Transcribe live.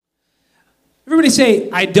Everybody say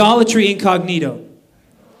idolatry incognito.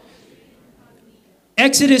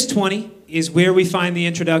 Exodus 20 is where we find the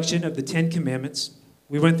introduction of the 10 Commandments.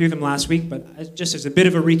 We went through them last week, but just as a bit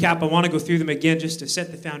of a recap, I want to go through them again just to set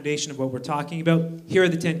the foundation of what we're talking about. Here are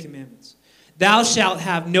the 10 Commandments. Thou shalt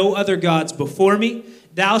have no other gods before me.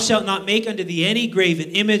 Thou shalt not make unto thee any graven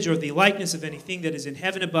image or the likeness of anything that is in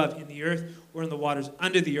heaven above, in the earth, or in the waters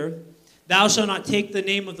under the earth. Thou shalt not take the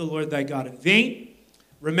name of the Lord thy God in vain.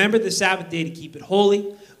 Remember the Sabbath day to keep it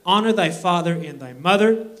holy. Honor thy father and thy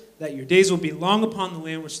mother, that your days will be long upon the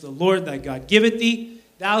land which the Lord thy God giveth thee.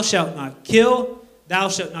 Thou shalt not kill. Thou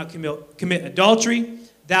shalt not commit adultery.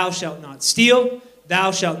 Thou shalt not steal.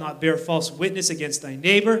 Thou shalt not bear false witness against thy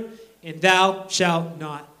neighbor. And thou shalt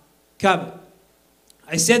not covet.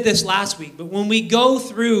 I said this last week, but when we go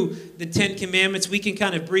through the 10 Commandments, we can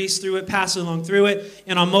kind of breeze through it, pass along through it,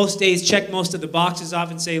 and on most days check most of the boxes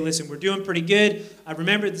off and say, listen, we're doing pretty good. I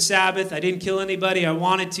remembered the Sabbath. I didn't kill anybody. I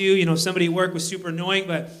wanted to. You know, somebody at work was super annoying,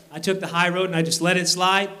 but I took the high road and I just let it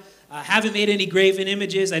slide. I haven't made any graven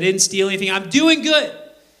images. I didn't steal anything. I'm doing good.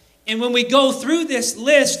 And when we go through this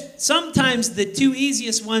list, sometimes the two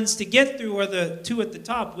easiest ones to get through are the two at the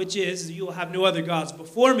top, which is, you will have no other gods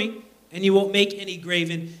before me, and you won't make any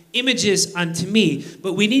graven images unto me.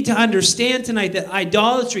 But we need to understand tonight that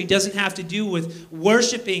idolatry doesn't have to do with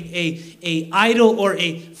worshiping a idol or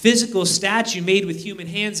a physical statue made with human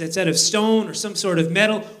hands that's out of stone or some sort of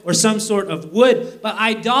metal or some sort of wood. But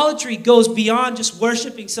idolatry goes beyond just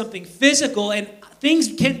worshiping something physical, and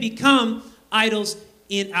things can become idols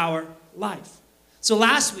in our life. So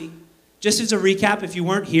last week, just as a recap, if you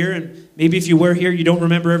weren't here, and maybe if you were here, you don't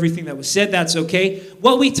remember everything that was said, that's okay.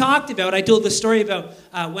 What we talked about, I told the story about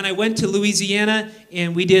when I went to Louisiana,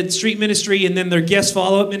 and we did street ministry, and then their guest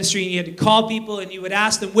follow-up ministry, and you had to call people, and you would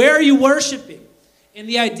ask them, where are you worshiping? And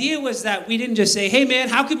the idea was that we didn't just say, hey man,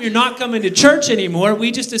 how come you're not coming to church anymore?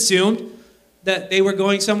 We just assumed that they were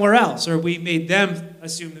going somewhere else, or we made them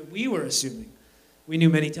assume that we were assuming. We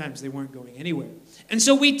knew many times they weren't going anywhere. And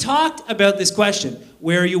so we talked about this question,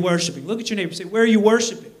 where are you worshiping? Look at your neighbor, say, where are you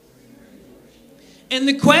worshiping? And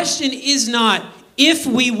the question is not if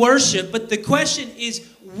we worship, but the question is,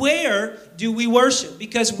 where do we worship?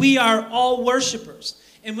 Because we are all worshipers.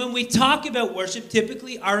 And when we talk about worship,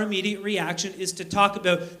 typically our immediate reaction is to talk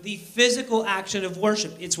about the physical action of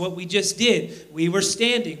worship. It's what we just did. We were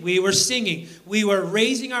standing, we were singing, we were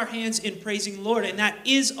raising our hands in praising the Lord, and that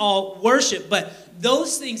is all worship. But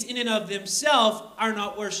those things in and of themselves are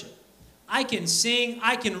not worship. I can sing,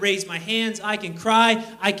 I can raise my hands, I can cry,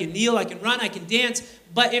 I can kneel, I can run, I can dance,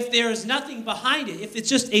 but if there is nothing behind it, if it's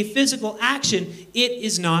just a physical action, it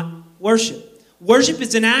is not worship. Worship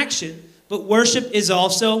is an action. But worship is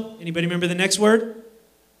also, anybody remember the next word?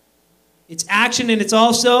 It's action, and it's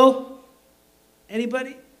also,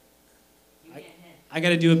 anybody? I got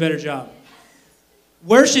to do a better job.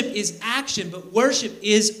 Worship is action, but worship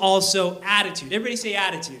is also attitude. Everybody say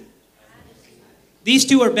attitude. These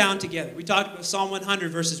two are bound together. We talked about Psalm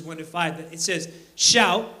 100, verses 1 to 5. That it says,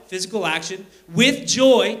 shout, physical action, with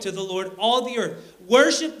joy to the Lord, all the earth.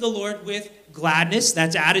 Worship the Lord with gladness,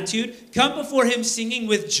 that's attitude. Come before him singing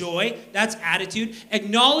with joy, that's attitude.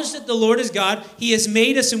 Acknowledge that the Lord is God. He has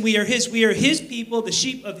made us and we are his. We are his people, the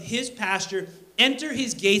sheep of his pasture. Enter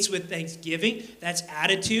his gates with thanksgiving, that's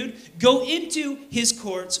attitude. Go into his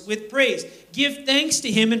courts with praise. Give thanks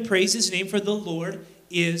to him and praise his name, for the Lord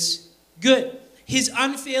is good. His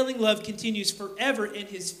unfailing love continues forever, and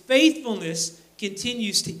his faithfulness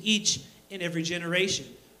continues to each and every generation.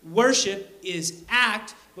 Worship is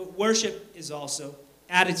act, but worship is also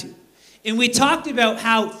attitude. And we talked about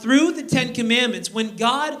how through the 10 Commandments, when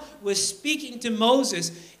God was speaking to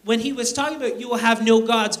Moses, when he was talking about you will have no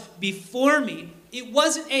gods before me, it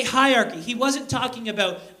wasn't a hierarchy. He wasn't talking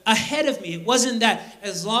about ahead of me. It wasn't that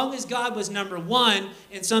as long as God was number one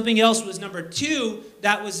and something else was number two,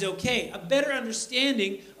 that was okay. A better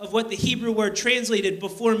understanding of what the Hebrew word translated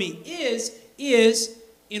before me is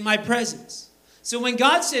in my presence. So when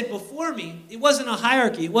God said before me, it wasn't a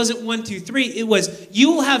hierarchy. It wasn't 1, 2, 3. It was,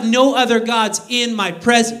 you will have no other gods in my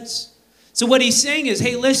presence. So what he's saying is,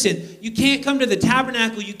 hey, listen, you can't come to the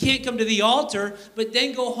tabernacle, you can't come to the altar, but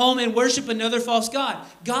then go home and worship another false god.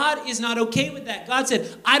 God is not okay with that. God said,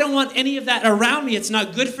 I don't want any of that around me. It's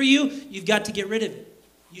not good for you. You've got to get rid of it.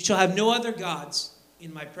 You shall have no other gods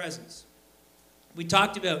in my presence. We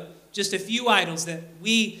talked about just a few idols that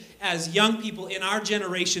we as young people in our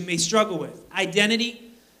generation may struggle with.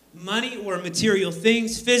 Identity, money or material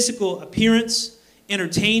things, physical appearance,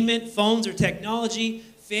 entertainment, phones or technology,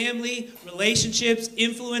 family, relationships,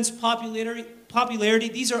 influence, popularity.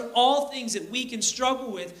 These are all things that we can struggle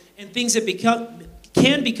with and things that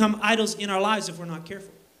can become idols in our lives if we're not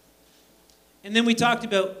careful. And then we talked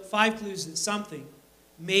about 5 clues that something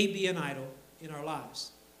may be an idol in our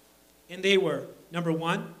lives. And they were, number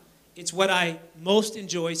 1, it's what I most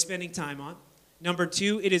enjoy spending time on. Number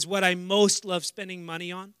 2, it is what I most love spending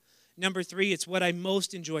money on. Number 3, it's what I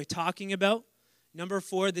most enjoy talking about. Number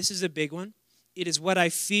 4, this is a big one. It is what I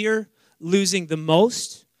fear losing the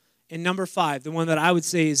most. And number 5, the one that I would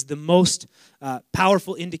say is the most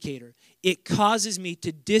powerful indicator. It causes me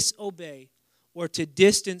to disobey or to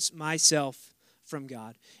distance myself from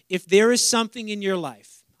God. If there is something in your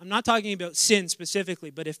life, I'm not talking about sin specifically,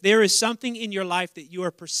 but if there is something in your life that you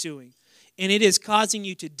are pursuing, and it is causing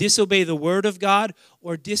you to disobey the word of God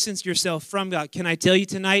or distance yourself from God, can I tell you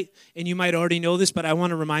tonight, and you might already know this, but I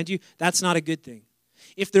want to remind you, that's not a good thing.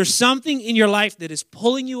 If there's something in your life that is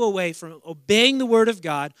pulling you away from obeying the word of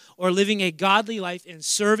God or living a godly life and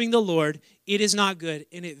serving the Lord, it is not good,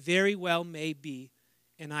 and it very well may be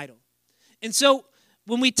an idol. And so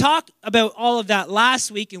when we talked about all of that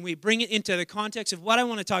last week and we bring it into the context of what I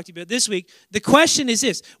want to talk to you about this week, the question is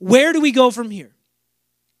this: where do we go from here?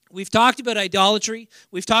 We've talked about idolatry.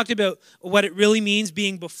 We've talked about what it really means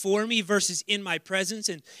being before me versus in my presence.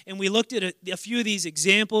 And we looked at a few of these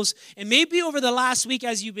examples. And maybe over the last week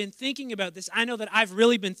as you've been thinking about this, I know that I've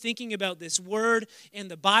really been thinking about this word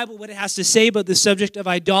and the Bible, what it has to say about the subject of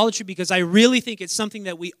idolatry, because I really think it's something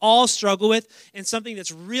that we all struggle with and something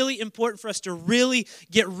that's really important for us to really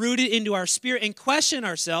get rooted into our spirit and question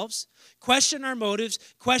ourselves, question our motives,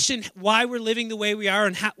 question why we're living the way we are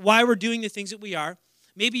and why we're doing the things that we are.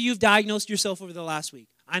 Maybe you've diagnosed yourself over the last week.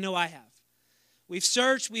 I know I have. We've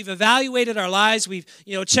searched, we've evaluated our lives, we've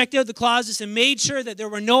checked out the closets and made sure that there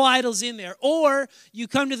were no idols in there. Or you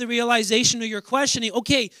come to the realization or you're questioning,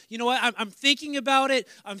 okay, you know what, I'm thinking about it.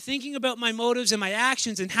 I'm thinking about my motives and my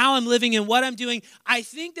actions and how I'm living and what I'm doing. I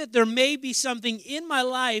think that there may be something in my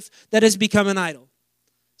life that has become an idol.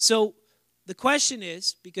 So the question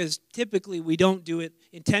is, because typically we don't do it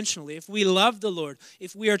intentionally, if we love the Lord,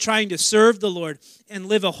 if we are trying to serve the Lord and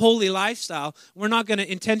live a holy lifestyle, we're not going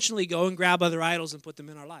to intentionally go and grab other idols and put them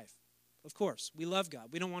in our life. Of course, we love God.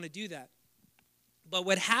 We don't want to do that. But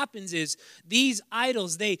what happens is these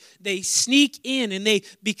idols, they sneak in and they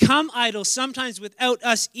become idols sometimes without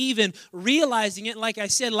us even realizing it. Like I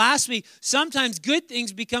said last week, sometimes good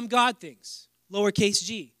things become God things, lowercase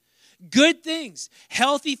g. Good things,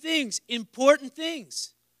 healthy things, important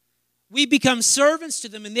things. We become servants to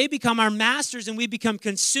them and they become our masters and we become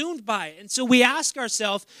consumed by it. And so we ask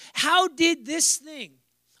ourselves, how did this thing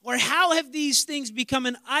or how have these things become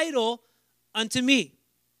an idol unto me?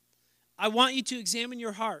 I want you to examine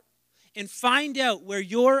your heart and find out where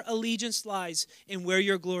your allegiance lies and where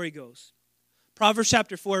your glory goes. Proverbs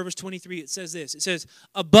chapter 4, verse 23, it says this. It says,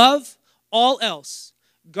 above all else,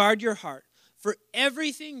 guard your heart, for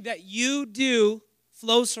everything that you do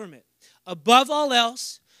flows from it. Above all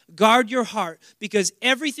else, guard your heart, because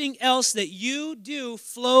everything else that you do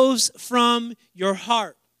flows from your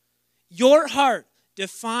heart. Your heart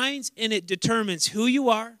defines and it determines who you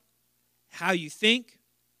are, how you think,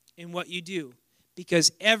 and what you do,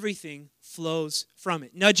 because everything flows from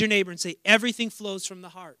it. Nudge your neighbor and say, everything flows from the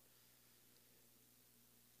heart.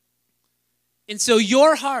 And so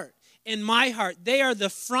your heart and my heart, they are the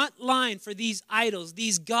front line for these idols,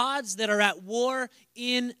 these gods that are at war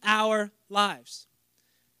in our lives.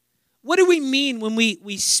 What do we mean when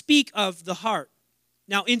we speak of the heart?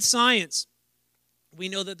 Now, in science, we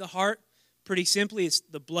know that the heart, pretty simply, is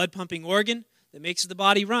the blood-pumping organ that makes the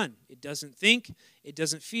body run. It doesn't think, it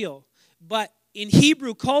doesn't feel. But in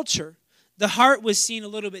Hebrew culture, the heart was seen a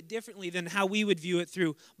little bit differently than how we would view it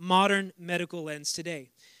through modern medical lens today.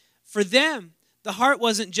 For them, the heart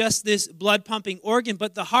wasn't just this blood-pumping organ,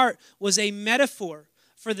 but the heart was a metaphor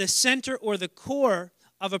for the center or the core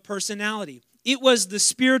of a personality. It was the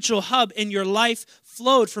spiritual hub, and your life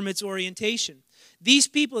flowed from its orientation. These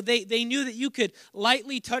people, they knew that you could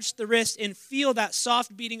lightly touch the wrist and feel that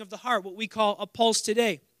soft beating of the heart, what we call a pulse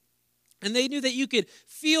today. And they knew that you could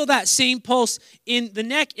feel that same pulse in the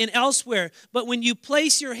neck and elsewhere. But when you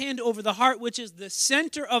place your hand over the heart, which is the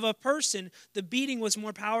center of a person, the beating was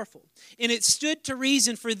more powerful. And it stood to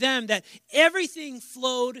reason for them that everything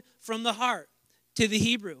flowed from the heart to the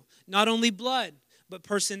Hebrew. Not only blood, but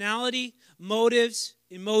personality, motives,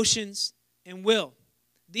 emotions, and will.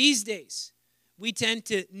 These days, we tend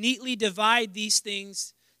to neatly divide these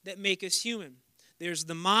things that make us human. There's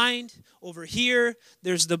the mind over here.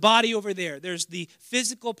 There's the body over there. There's the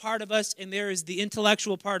physical part of us, and there is the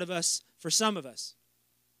intellectual part of us for some of us.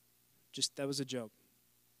 That was a joke.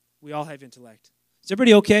 We all have intellect. Is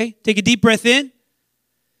everybody okay? Take a deep breath in.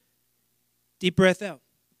 Deep breath out.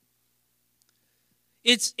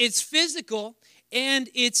 It's physical and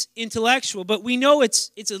it's intellectual, but we know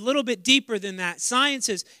it's a little bit deeper than that. Science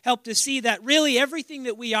has helped us see that really everything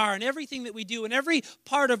that we are and everything that we do and every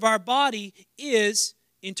part of our body is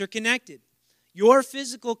interconnected. Your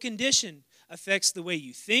physical condition affects the way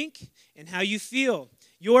you think and how you feel.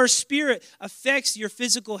 Your spirit affects your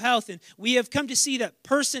physical health. And we have come to see that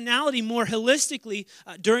personality more holistically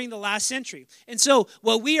during the last century. And so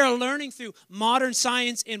what we are learning through modern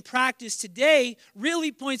science and practice today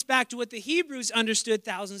really points back to what the Hebrews understood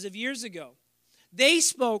thousands of years ago. They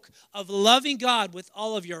spoke of loving God with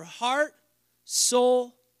all of your heart,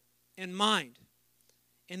 soul, and mind.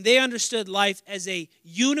 And they understood life as a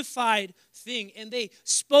unified thing. And they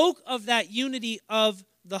spoke of that unity of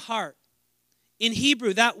the heart. In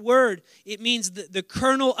Hebrew, that word, it means the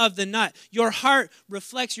kernel of the nut. Your heart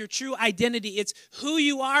reflects your true identity. It's who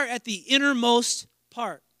you are at the innermost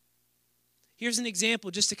part. Here's an example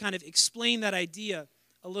just to kind of explain that idea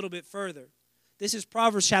a little bit further. This is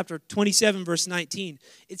Proverbs chapter 27, verse 19.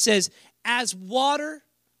 It says, as water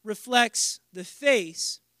reflects the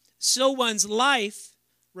face, so one's life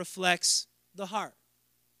reflects the heart.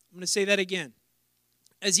 I'm going to say that again.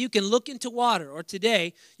 As you can look into water, or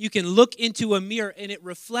today, you can look into a mirror and it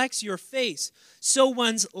reflects your face. So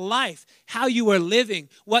one's life, how you are living,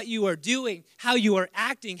 what you are doing, how you are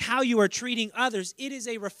acting, how you are treating others, it is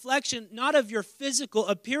a reflection not of your physical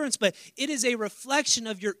appearance, but it is a reflection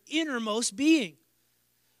of your innermost being.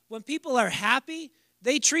 When people are happy,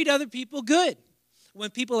 they treat other people good. When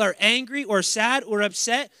people are angry or sad or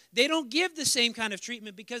upset, they don't give the same kind of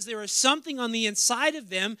treatment because there is something on the inside of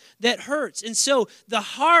them that hurts. And so the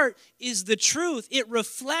heart is the truth. It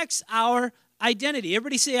reflects our identity.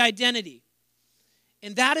 Everybody say identity.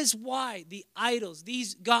 And that is why the idols,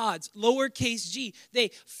 these gods, lowercase g,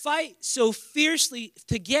 they fight so fiercely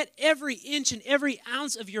to get every inch and every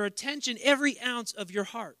ounce of your attention, every ounce of your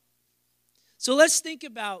heart. So let's think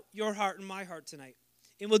about your heart and my heart tonight.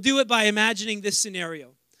 And we'll do it by imagining this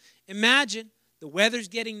scenario. Imagine the weather's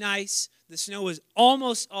getting nice. The snow is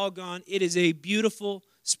almost all gone. It is a beautiful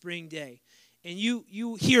spring day. And you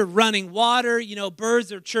hear running water.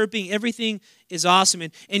 Birds are chirping. Everything is awesome.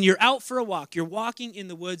 And you're out for a walk. You're walking in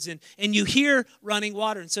the woods. And you hear running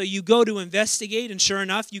water. And so you go to investigate. And sure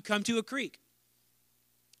enough, you come to a creek.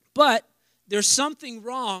 But there's something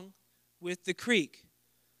wrong with the creek.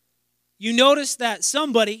 You notice that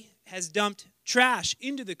somebody has dumped trash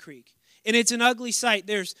into the creek. And it's an ugly sight.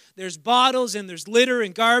 There's bottles and there's litter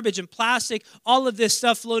and garbage and plastic, all of this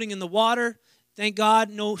stuff floating in the water. Thank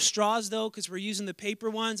God, no straws though, because we're using the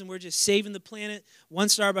paper ones and we're just saving the planet one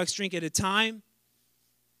Starbucks drink at a time.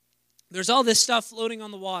 There's all this stuff floating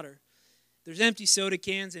on the water. There's empty soda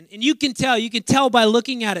cans, and you can tell by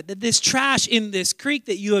looking at it that this trash in this creek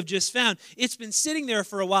that you have just found, it's been sitting there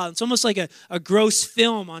for a while. It's almost like a gross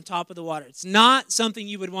film on top of the water. It's not something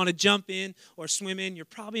you would want to jump in or swim in. You're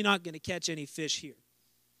probably not going to catch any fish here.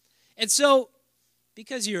 And so,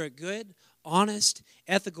 because you're a good, honest,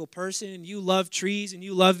 ethical person, and you love trees, and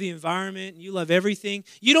you love the environment, and you love everything,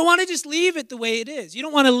 you don't want to just leave it the way it is. You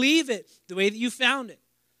don't want to leave it the way that you found it.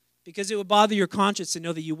 Because it would bother your conscience to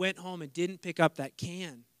know that you went home and didn't pick up that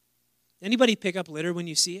can. Anybody pick up litter when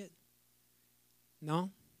you see it?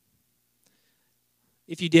 No?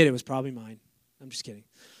 If you did, it was probably mine. I'm just kidding.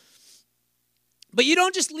 But you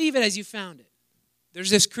don't just leave it as you found it.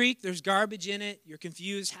 There's this creek, there's garbage in it, you're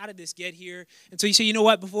confused, how did this get here? And so you say, you know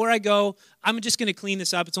what, before I go, I'm just going to clean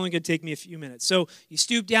this up. It's only going to take me a few minutes. So you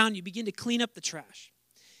stoop down, you begin to clean up the trash.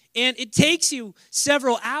 And it takes you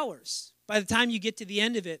several hours by the time you get to the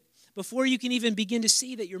end of it, before you can even begin to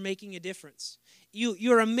see that you're making a difference.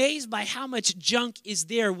 You're amazed by how much junk is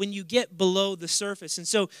there when you get below the surface. And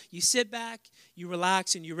so you sit back, you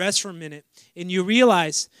relax, and you rest for a minute, and you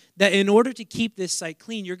realize that in order to keep this site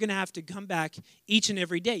clean, you're going to have to come back each and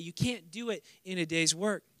every day. You can't do it in a day's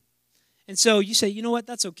work. And so you say, you know what,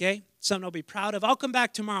 that's okay. Something I'll be proud of. I'll come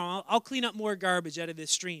back tomorrow. I'll clean up more garbage out of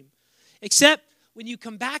this stream. Except when you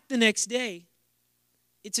come back the next day,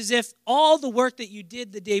 it's as if all the work that you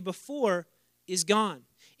did the day before is gone.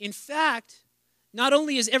 In fact, not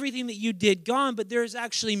only is everything that you did gone, but there is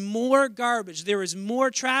actually more garbage. There is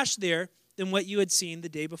more trash there than what you had seen the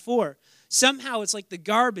day before. Somehow it's like the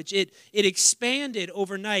garbage, it expanded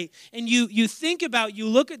overnight. And you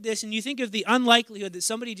look at this and you think of the unlikelihood that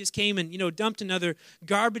somebody just came and dumped another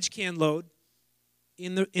garbage can load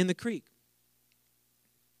in the creek.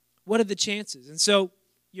 What are the chances? And so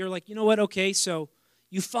you're like, you know what, okay, so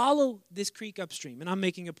you follow this creek upstream, and I'm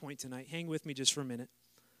making a point tonight. Hang with me just for a minute.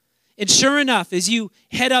 And sure enough, as you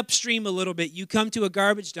head upstream a little bit, you come to a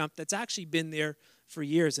garbage dump that's actually been there for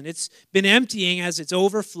years. And it's been emptying as it's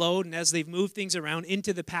overflowed and as they've moved things around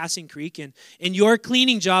into the passing creek. And your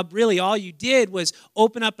cleaning job, really all you did was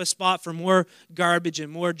open up a spot for more garbage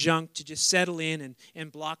and more junk to just settle in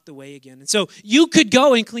and block the way again. And so you could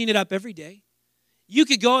go and clean it up every day. You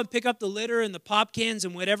could go and pick up the litter and the pop cans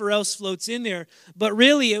and whatever else floats in there, but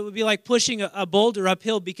really it would be like pushing a boulder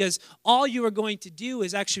uphill, because all you are going to do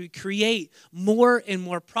is actually create more and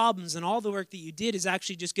more problems, and all the work that you did is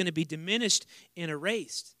actually just going to be diminished and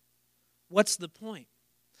erased. What's the point?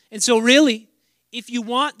 And so really, if you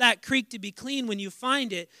want that creek to be clean when you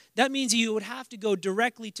find it, that means you would have to go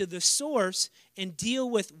directly to the source and deal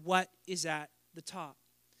with what is at the top.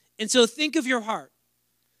 And so think of your heart,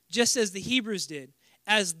 just as the Hebrews did,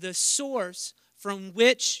 as the source from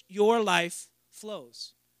which your life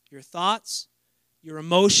flows. Your thoughts, your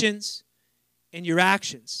emotions, and your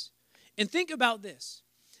actions. And think about this.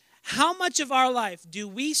 How much of our life do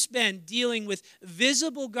we spend dealing with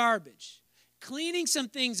visible garbage, cleaning some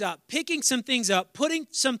things up, picking some things up, putting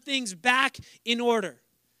some things back in order?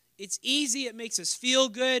 It's easy. It makes us feel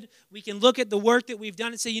good. We can look at the work that we've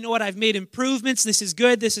done and say, you know what, I've made improvements. This is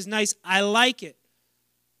good. This is nice. I like it.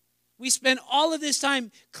 We spend all of this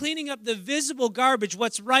time cleaning up the visible garbage,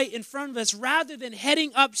 what's right in front of us, rather than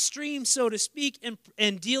heading upstream, so to speak,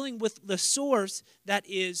 and dealing with the source that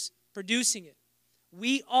is producing it.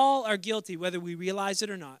 We all are guilty, whether we realize it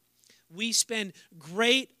or not. We spend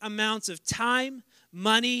great amounts of time,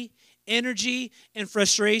 money, energy, and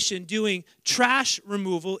frustration doing trash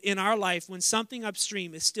removal in our life when something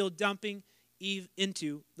upstream is still dumping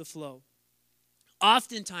into the flow.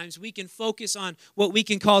 Oftentimes, we can focus on what we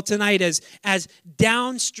can call tonight as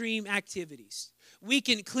downstream activities. We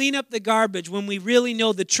can clean up the garbage when we really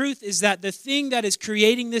know the truth is that the thing that is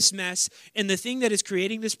creating this mess and the thing that is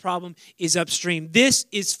creating this problem is upstream. This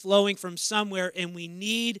is flowing from somewhere, and we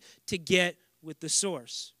need to get with the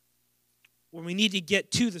source. Or we need to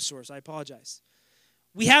get to the source. I apologize.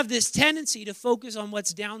 We have this tendency to focus on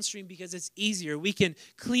what's downstream because it's easier. We can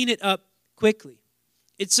clean it up quickly.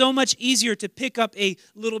 It's so much easier to pick up a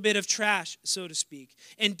little bit of trash, so to speak.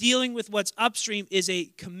 And dealing with what's upstream is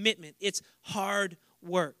a commitment. It's hard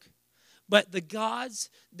work. But the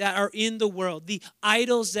gods that are in the world, the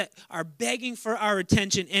idols that are begging for our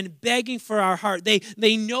attention and begging for our heart,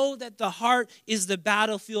 they know that the heart is the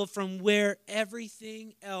battlefield from where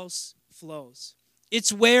everything else flows.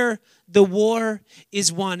 It's where the war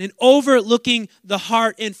is won. And overlooking the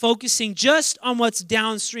heart and focusing just on what's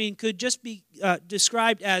downstream could just be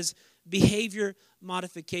described as behavior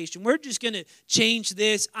modification. We're just going to change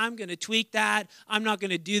this. I'm going to tweak that. I'm not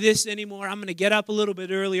going to do this anymore. I'm going to get up a little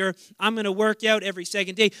bit earlier. I'm going to work out every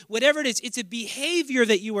second day. Whatever it is, it's a behavior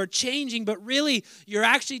that you are changing, but really you're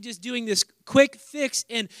actually just doing this quick fix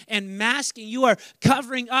and masking. You are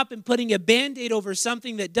covering up and putting a Band-Aid over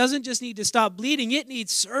something that doesn't just need to stop bleeding. It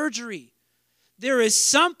needs surgery. There is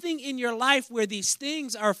something in your life where these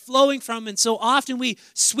things are flowing from, and so often we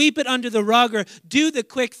sweep it under the rug or do the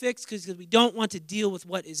quick fix because we don't want to deal with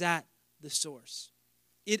what is at the source.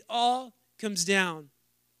 It all comes down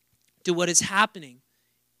to what is happening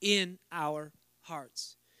in our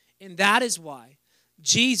hearts. And that is why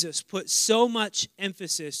Jesus put so much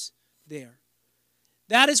emphasis there.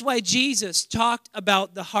 That is why Jesus talked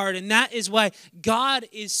about the heart, and that is why God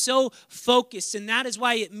is so focused, and that is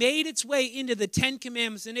why it made its way into the 10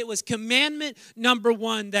 Commandments, and it was commandment number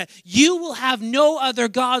 1, that you will have no other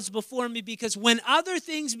gods before me, because when other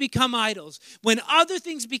things become idols, when other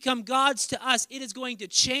things become gods to us, it is going to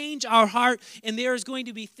change our heart, and there is going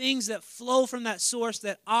to be things that flow from that source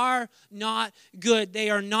that are not good. They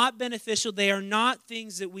are not beneficial. They are not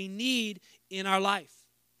things that we need in our life.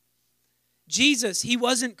 Jesus, he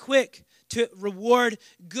wasn't quick to reward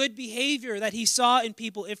good behavior that he saw in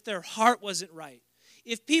people if their heart wasn't right.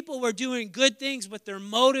 If people were doing good things but their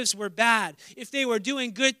motives were bad, if they were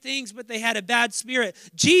doing good things but they had a bad spirit,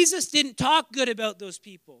 Jesus didn't talk good about those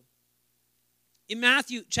people. In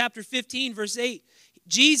Matthew chapter 15, verse 8,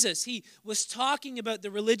 Jesus, he was talking about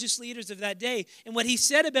the religious leaders of that day, and what he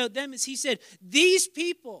said about them is he said, these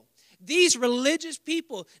people, these religious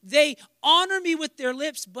people, they honor me with their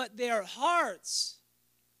lips, but their hearts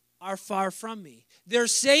are far from me. They're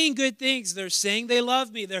saying good things. They're saying they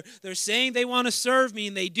love me. They're saying they want to serve me,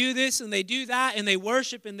 and they do this and they do that, and they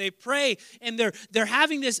worship and they pray, and they're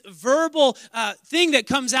having this verbal thing that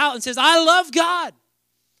comes out and says, I love God.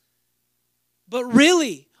 But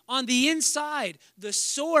really, on the inside, the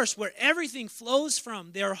source where everything flows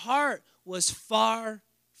from, their heart was far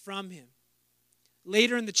from him.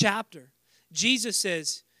 Later in the chapter, Jesus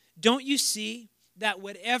says, don't you see that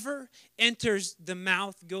whatever enters the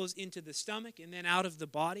mouth goes into the stomach and then out of the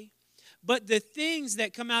body? But the things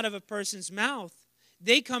that come out of a person's mouth,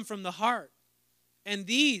 they come from the heart, and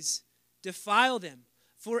these defile them.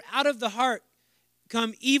 For out of the heart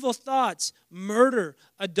come evil thoughts, murder,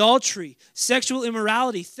 adultery, sexual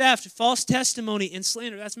immorality, theft, false testimony, and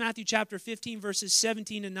slander. That's Matthew chapter 15, verses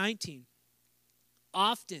 17 and 19.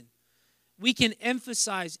 Often, we can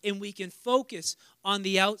emphasize and we can focus on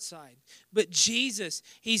the outside. But Jesus,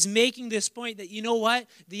 he's making this point that, you know what?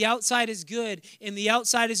 The outside is good and the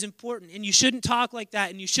outside is important. And you shouldn't talk like that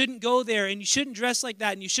and you shouldn't go there and you shouldn't dress like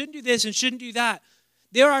that and you shouldn't do this and shouldn't do that.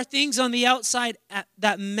 There are things on the outside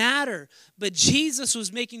that matter. But Jesus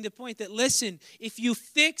was making the point that, listen, if you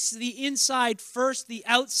fix the inside first, the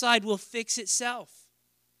outside will fix itself.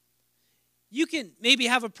 You can maybe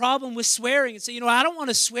have a problem with swearing and say, you know, I don't want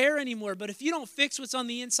to swear anymore. But if you don't fix what's on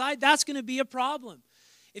the inside, that's going to be a problem.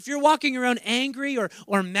 If you're walking around angry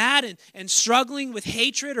or mad and struggling with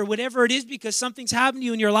hatred or whatever it is because something's happened to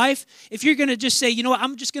you in your life, if you're going to just say, you know what,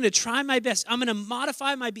 I'm just going to try my best. I'm going to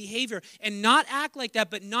modify my behavior and not act like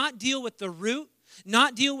that, but not deal with the root,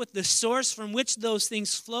 not deal with the source from which those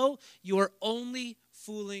things flow, you are only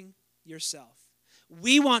fooling yourself.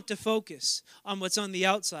 We want to focus on what's on the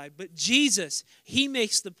outside, but Jesus, he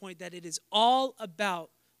makes the point that it is all about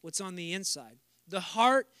what's on the inside. The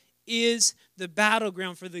heart is the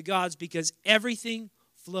battleground for the gods because everything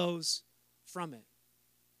flows from it.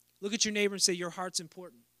 Look at your neighbor and say, your heart's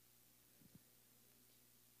important.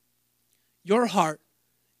 Your heart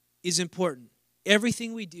is important.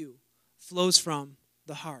 Everything we do flows from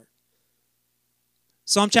the heart.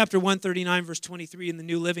 Psalm chapter 139, verse 23 in the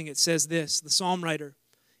New Living, it says this, the psalm writer,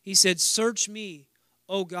 he said, search me,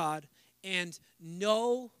 O God, and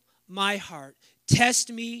know my heart.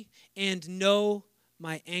 Test me and know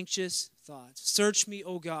my anxious thoughts. Search me,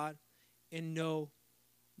 O God, and know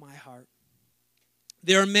my heart.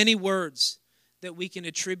 There are many words that we can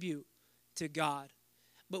attribute to God.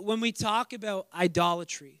 But when we talk about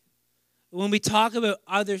idolatry, when we talk about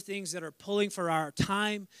other things that are pulling for our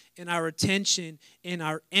time and our attention and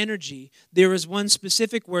our energy, there is one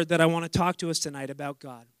specific word that I want to talk to us tonight about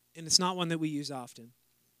God. And it's not one that we use often.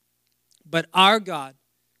 But our God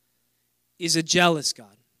is a jealous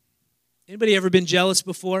God. Anybody ever been jealous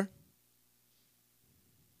before?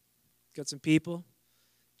 Got some people.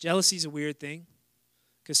 Jealousy is a weird thing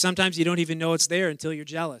because sometimes you don't even know it's there until you're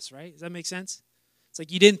jealous, right? Does that make sense? It's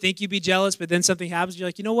like you didn't think you'd be jealous, but then something happens. You're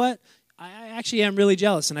like, you know what? I actually am really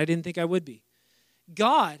jealous, and I didn't think I would be.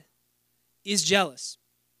 God is jealous.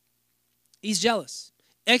 He's jealous.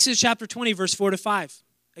 Exodus chapter 20, verse 4 to 5.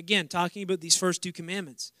 Again, talking about these first two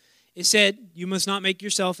commandments. It said, you must not make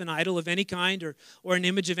yourself an idol of any kind or an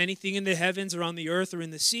image of anything in the heavens or on the earth or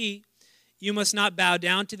in the sea. You must not bow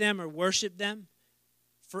down to them or worship them.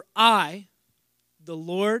 For I, the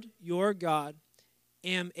Lord your God,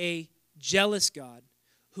 am a jealous God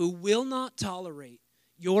who will not tolerate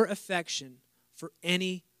your affection for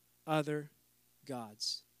any other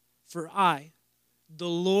gods. For I, the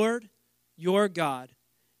Lord your God,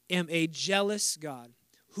 am a jealous God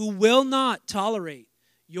who will not tolerate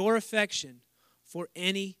your affection for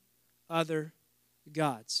any other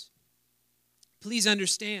gods. Please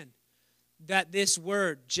understand that this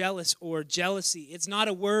word, jealous or jealousy, it's not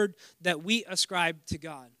a word that we ascribe to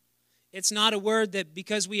God. It's not a word that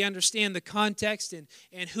because we understand the context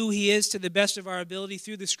and who he is to the best of our ability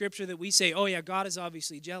through the scripture that we say, oh yeah, God is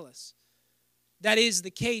obviously jealous. That is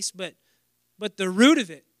the case, but the root of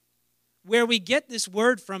it, where we get this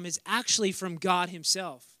word from is actually from God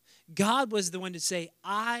himself. God was the one to say,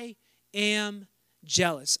 I am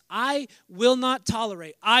jealous. I will not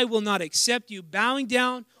tolerate, I will not accept you bowing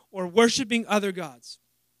down or worshiping other gods.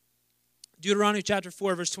 Deuteronomy chapter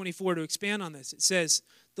 4, verse 24, to expand on this, it says,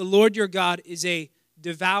 the Lord your God is a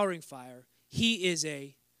devouring fire. He is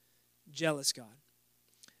a jealous God.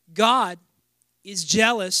 God is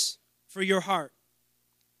jealous for your heart.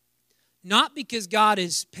 Not because God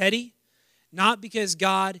is petty, not because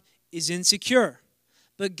God is insecure,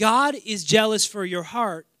 but God is jealous for your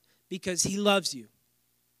heart because he loves you.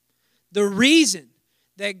 The reason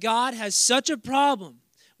that God has such a problem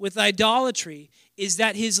with idolatry is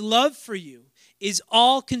that his love for you is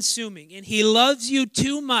all-consuming, and he loves you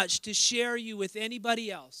too much to share you with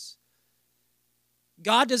anybody else.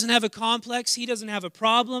 God doesn't have a complex. He doesn't have a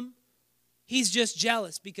problem. He's just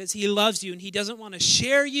jealous because he loves you, and he doesn't want to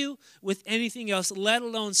share you with anything else, let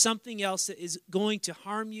alone something else that is going to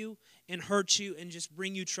harm you and hurt you and just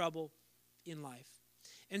bring you trouble in life.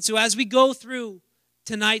 And so as we go through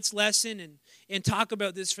tonight's lesson and talk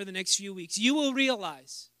about this for the next few weeks, you will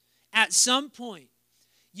realize at some point,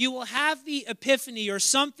 you will have the epiphany or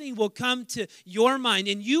something will come to your mind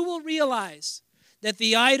and you will realize that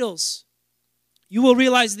the idols You will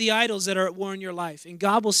realize the idols that are at war in your life, and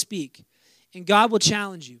God will speak, and God will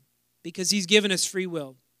challenge you because he's given us free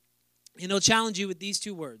will. And he'll challenge you with these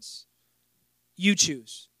two words. You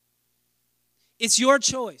choose. It's your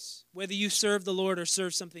choice whether you serve the Lord or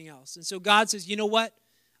serve something else. And so God says, you know what?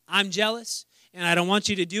 I'm jealous, and I don't want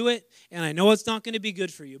you to do it, and I know it's not going to be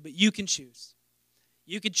good for you, but you can choose.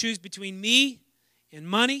 You can choose between me and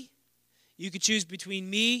money. You could choose between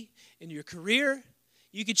me and your career.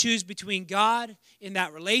 You could choose between God and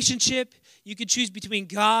that relationship. You could choose between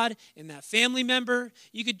God and that family member.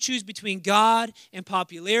 You could choose between God and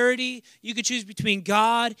popularity. You could choose between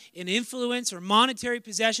God and influence or monetary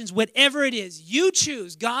possessions. Whatever it is, you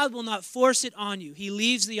choose. God will not force it on you. He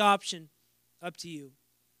leaves the option up to you.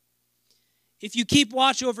 If you keep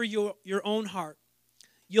watch over your own heart,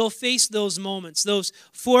 you'll face those moments, those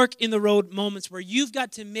fork-in-the-road moments where you've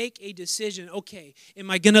got to make a decision. Okay, am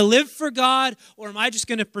I going to live for God, or am I just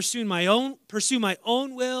going to pursue my own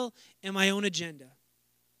will and my own agenda?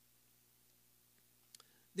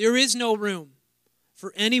 There is no room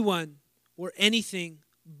for anyone or anything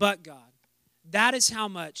but God. That is how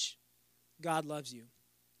much God loves you.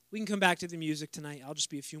 We can come back to the music tonight. I'll just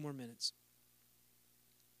be a few more minutes.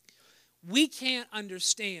 We can't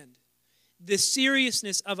understand the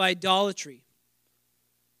seriousness of idolatry.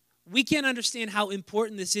 We can't understand how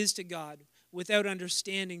important this is to God without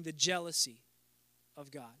understanding the jealousy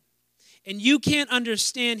of God. And you can't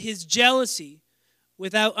understand his jealousy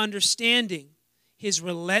without understanding his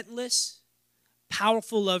relentless,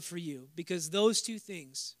 powerful love for you, because those two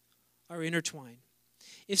things are intertwined.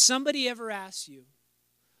 If somebody ever asks you,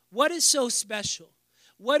 what is so special?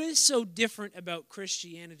 What is so different about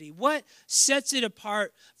Christianity? What sets it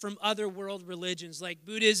apart from other world religions like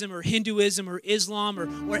Buddhism or Hinduism or Islam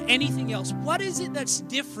or anything else? What is it that's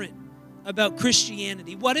different about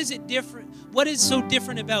Christianity? What is it different? What is so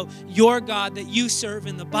different about your God that you serve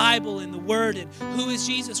in the Bible and the Word, and who is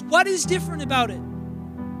Jesus? What is different about it?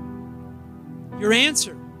 Your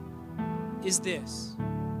answer is this.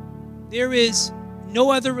 There is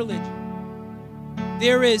no other religion.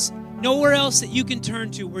 There is nowhere else that you can turn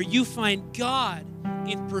to where you find God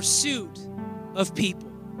in pursuit of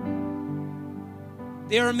people.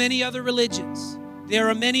 There are many other religions. There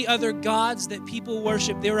are many other gods that people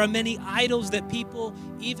worship. There are many idols that people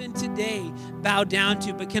even today bow down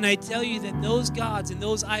to. But can I tell you that those gods and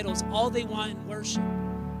those idols, all they want in worship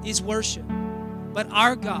is worship. But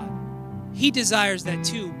our God, he desires that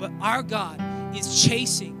too. But our God is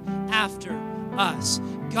chasing after us.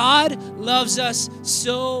 God loves us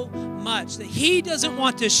so much that he doesn't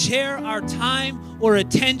want to share our time or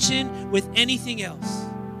attention with anything else.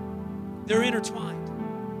 They're intertwined.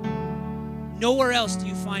 Nowhere else do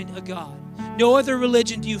you find a God. No other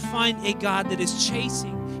religion do you find a God that is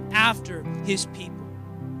chasing after his people.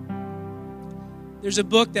 There's a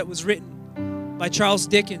book that was written by Charles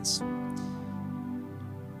Dickens.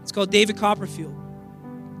 It's called David Copperfield.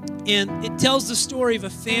 And it tells the story of a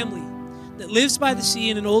family that lives by the sea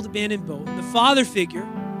in an old abandoned boat. And the father figure,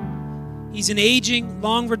 he's an aging,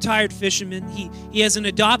 long-retired fisherman. He has an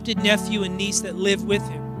adopted nephew and niece that live with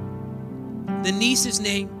him. The niece's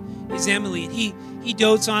name is Emily, and he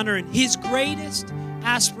dotes on her. And his greatest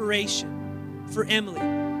aspiration for Emily,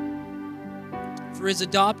 for his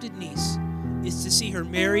adopted niece, is to see her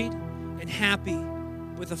married and happy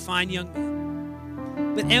with a fine young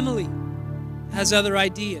man. But Emily has other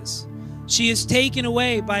ideas. She is taken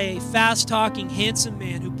away by a fast-talking, handsome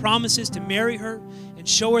man who promises to marry her and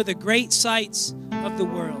show her the great sights of the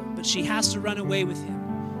world. But she has to run away with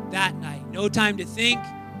him that night. No time to think.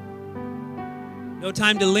 No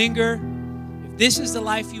time to linger. If this is the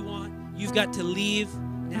life you want, you've got to leave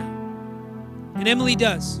now. And Emily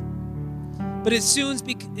does. But it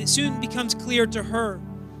soon becomes clear to her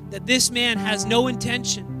that this man has no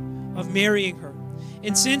intention of marrying her.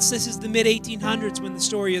 And since this is the mid-1800s when the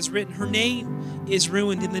story is written, her name is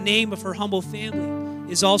ruined, and the name of her humble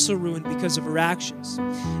family is also ruined because of her actions.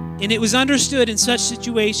 And it was understood in such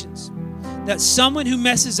situations that someone who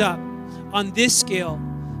messes up on this scale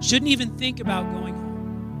shouldn't even think about going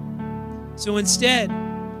home. So instead,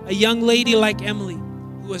 a young lady like Emily,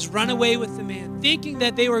 who has run away with the man, thinking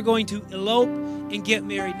that they were going to elope and get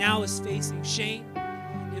married, now is facing shame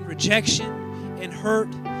and rejection and hurt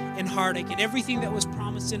and heartache, and everything that was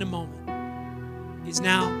promised in a moment is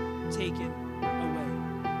now taken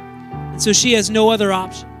away. And so she has no other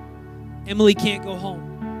option. Emily can't go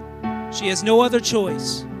home. She has no other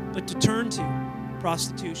choice but to turn to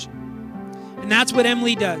prostitution. And that's what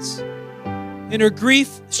Emily does. And her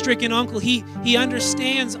grief-stricken uncle, he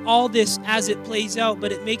understands all this as it plays out,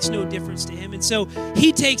 but it makes no difference to him. And so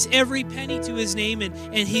he takes every penny to his name,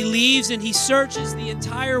 and he leaves, and he searches the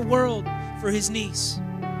entire world for his niece.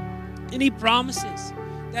 And he promises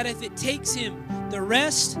that if it takes him the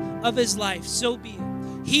rest of his life, so be it.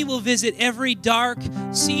 He will visit every dark,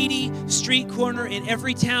 seedy street corner in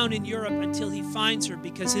every town in Europe until he finds her,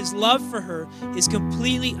 because his love for her is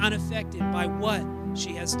completely unaffected by what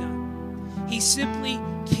she has done. He simply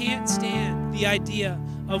can't stand the idea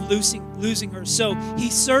of losing her. So he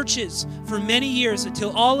searches for many years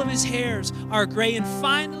until all of his hairs are gray, and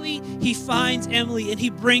finally he finds Emily, and he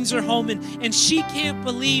brings her home, and she can't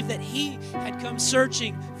believe that he had come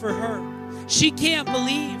searching for her. She can't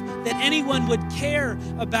believe that anyone would care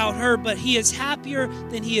about her, but he is happier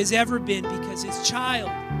than he has ever been because his child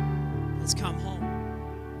has come home.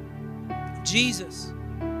 Jesus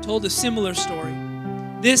told a similar story.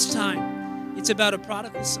 This time, it's about a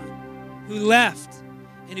prodigal son who left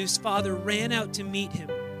and whose father ran out to meet him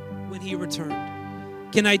when he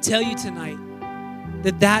returned. Can I tell you tonight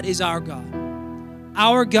that that is our God?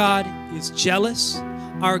 Our God is jealous.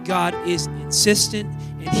 Our God is insistent,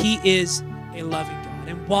 and he is a loving God.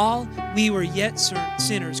 And while we were yet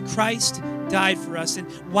sinners, Christ died for us.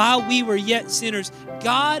 And while we were yet sinners,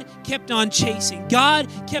 God kept on chasing. God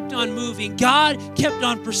kept on moving. God kept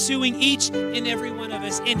on pursuing each and every one of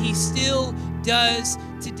us. And he still does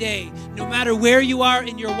today. No matter where you are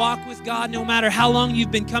in your walk with God, no matter how long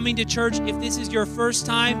you've been coming to church, if this is your first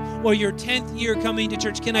time or your 10th year coming to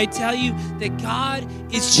church, can I tell you that God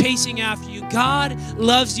is chasing after you? God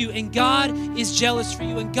loves you, and God is jealous for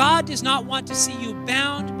you. And God does not want to see you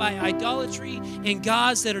bound by idolatry and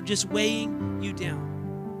gods that are just weighing you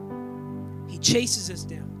down. He chases us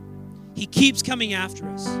down. He keeps coming after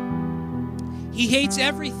us. He hates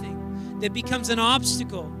everything that becomes an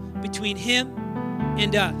obstacle between him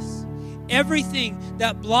and us. Everything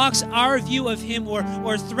that blocks our view of him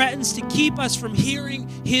or threatens to keep us from hearing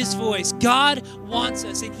his voice. God wants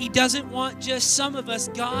us, and he doesn't want just some of us.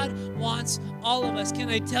 God wants all of us. Can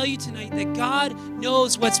I tell you tonight that God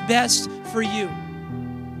knows what's best for you?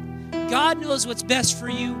 God knows what's best for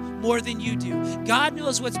you more than you do. God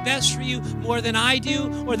knows what's best for you more than I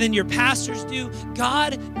do or than your pastors do.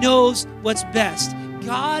 God knows what's best.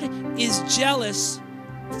 God is jealous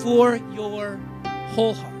for your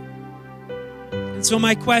whole heart. And so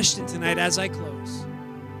my question tonight as I close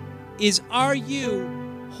is, are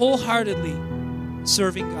you wholeheartedly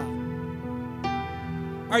serving God?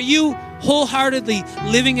 Are you wholeheartedly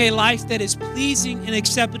living a life that is pleasing and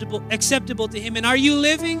acceptable to him? And are you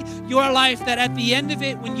living your life that at the end of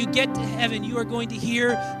it, when you get to heaven, you are going to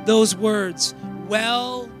hear those words,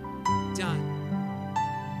 "Well done"?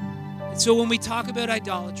 And so when we talk about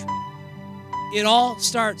idolatry, it all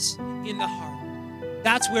starts in the heart.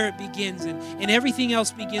 That's where it begins, and everything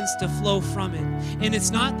else begins to flow from it. And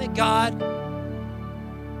it's not that God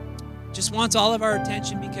just wants all of our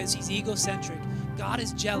attention because he's egocentric. God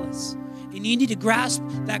is jealous. And you need to grasp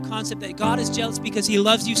that concept that God is jealous because he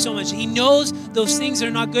loves you so much. He knows those things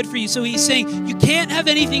are not good for you. So he's saying, you can't have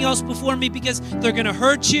anything else before me because they're going to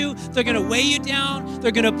hurt you. They're going to weigh you down.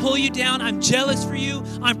 They're going to pull you down. I'm jealous for you.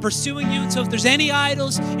 I'm pursuing you. And so if there's any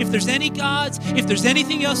idols, if there's any gods, if there's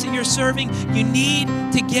anything else that you're serving, you need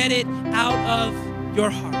to get it out of your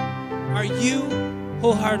heart. Are you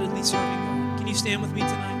wholeheartedly serving God? Can you stand with me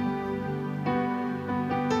tonight?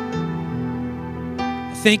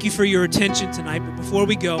 Thank you for your attention tonight, but before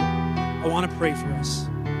we go, I want to pray for us.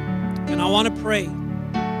 And I want to pray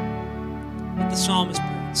what the psalmist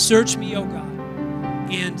prayed. Search me, O God,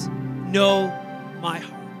 and know my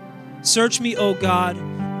heart. Search me, O God,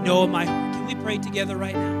 know my heart. Can we pray together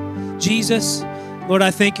right now? Jesus, Lord,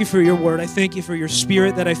 I thank you for your word. I thank you for your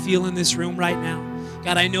spirit that I feel in this room right now.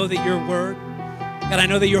 God, I know that your word, God, I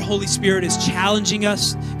know that your Holy Spirit is challenging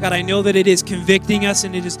us. God, I know that it is convicting us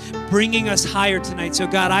and it is bringing us higher tonight. So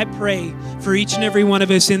God, I pray for each and every one of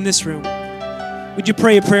us in this room. Would you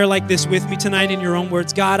pray a prayer like this with me tonight in your own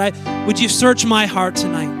words? God, would you search my heart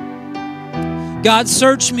tonight? God,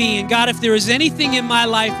 search me. And God, if there is anything in my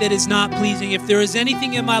life that is not pleasing, if there is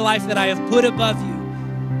anything in my life that I have put above you,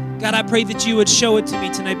 God, I pray that you would show it to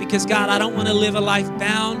me tonight, because God, I don't want to live a life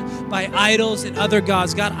bound by idols and other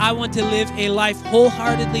gods. God, I want to live a life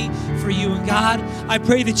wholeheartedly for you. And God, I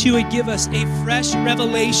pray that you would give us a fresh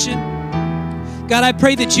revelation God, I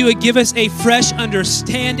pray that you would give us a fresh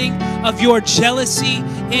understanding of your jealousy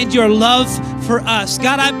and your love for us.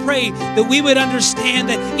 God, I pray that we would understand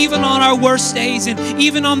that even on our worst days and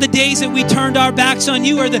even on the days that we turned our backs on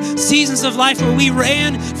you, or the seasons of life where we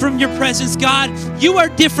ran from your presence, God, you are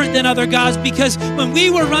different than other gods, because when we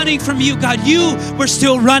were running from you, God, you were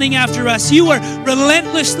still running after us. You were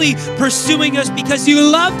relentlessly pursuing us because you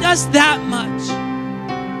loved us that much.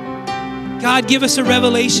 God, give us a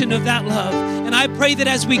revelation of that love. And I pray that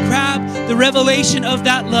as we grab the revelation of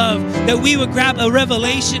that love, that we would grab a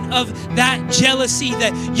revelation of that jealousy,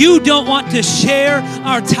 that you don't want to share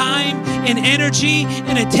our time and energy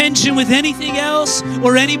and attention with anything else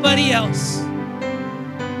or anybody else.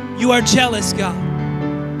 You are jealous, God.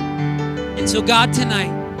 And so, God, tonight,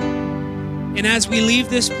 and as we leave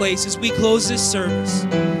this place, as we close this service,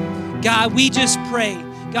 God, we just pray,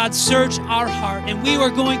 God, search our heart. And we are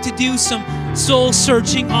going to do some soul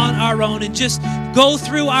searching on our own and just go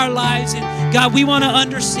through our lives. And God, we want to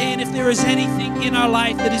understand if there is anything in our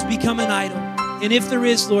life that has become an idol. And if there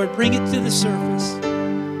is, Lord, bring it to the surface.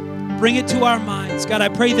 Bring it to our minds. God, I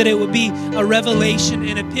pray that it would be a revelation,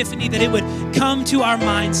 an epiphany, that it would come to our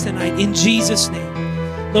minds tonight in Jesus'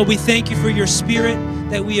 name. Lord, we thank you for your spirit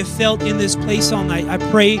that we have felt in this place all night. I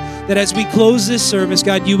pray that as we close this service,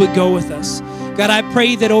 God, you would go with us. God, I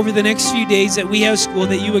pray that over the next few days that we have school,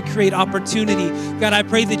 that you would create opportunity. God, I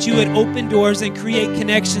pray that you would open doors and create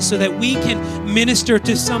connections so that we can minister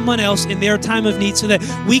to someone else in their time of need, so that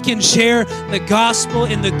we can share the gospel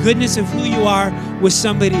and the goodness of who you are with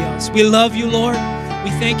somebody else. We love you, Lord.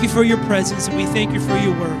 We thank you for your presence, and we thank you for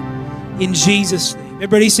your word. In Jesus' name.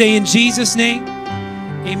 Everybody say, in Jesus' name.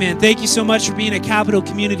 Amen. Thank you so much for being a Capital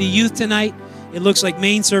Community Youth tonight. It looks like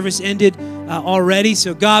main service ended already,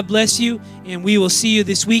 so God bless you, and we will see you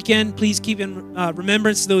this weekend. Please keep in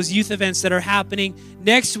remembrance those youth events that are happening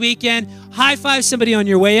next weekend. High five somebody on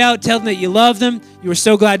your way out. Tell them that you love them. You were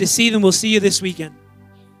so glad to see them. We'll see you this weekend.